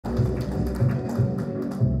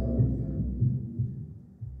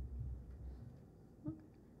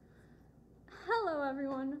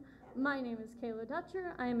My name is Kayla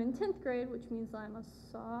Dutcher. I am in 10th grade, which means I'm a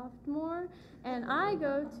sophomore, and I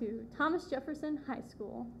go to Thomas Jefferson High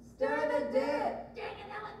School. Stir the dip! Dang it,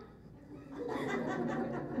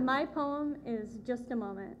 Ellen! My poem is just a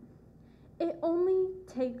moment. It only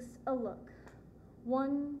takes a look.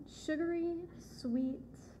 One sugary, sweet.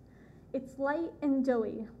 It's light and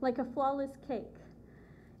doughy, like a flawless cake.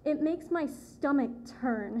 It makes my stomach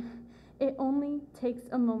turn. It only takes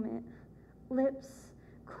a moment. Lips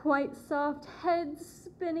quite soft, head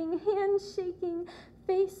spinning, hands shaking,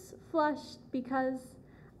 face flushed because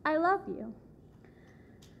I love you.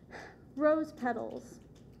 Rose petals,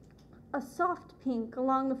 a soft pink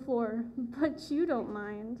along the floor, but you don't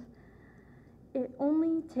mind. It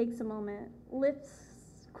only takes a moment. Lips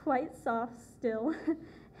quite soft still,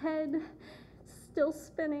 head still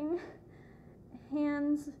spinning,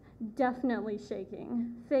 hands definitely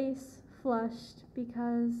shaking, face flushed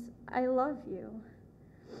because I love you.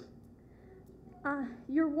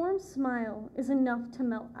 Your warm smile is enough to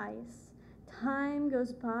melt ice. Time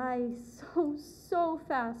goes by so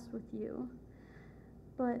fast with you.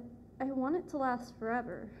 But I want it to last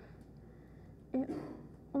forever. It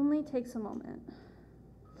only takes a moment.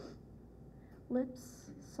 Lips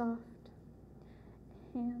soft,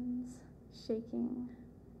 hands shaking,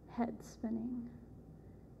 head spinning,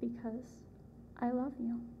 because I love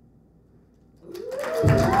you.